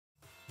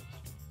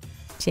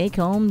Take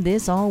home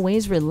this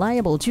always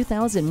reliable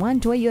 2001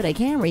 Toyota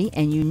Camry,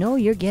 and you know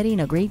you're getting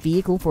a great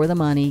vehicle for the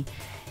money.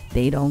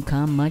 They don't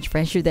come much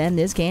fresher than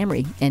this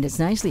Camry, and it's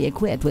nicely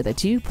equipped with a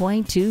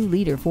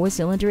 2.2-liter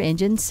 4-cylinder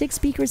engine,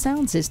 6-speaker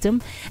sound system,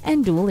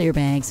 and dual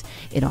airbags.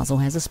 It also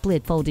has a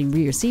split folding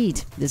rear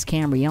seat. This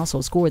Camry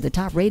also scored the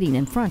top rating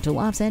in frontal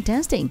offset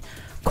testing.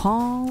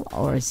 Call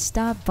or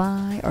stop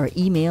by or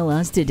email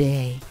us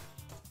today.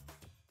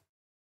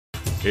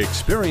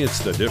 Experience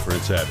the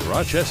difference at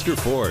Rochester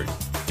Ford.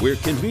 We're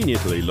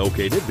conveniently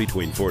located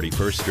between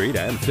 41st Street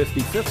and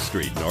 55th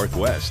Street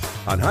Northwest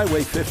on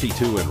Highway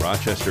 52 in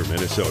Rochester,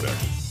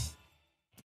 Minnesota.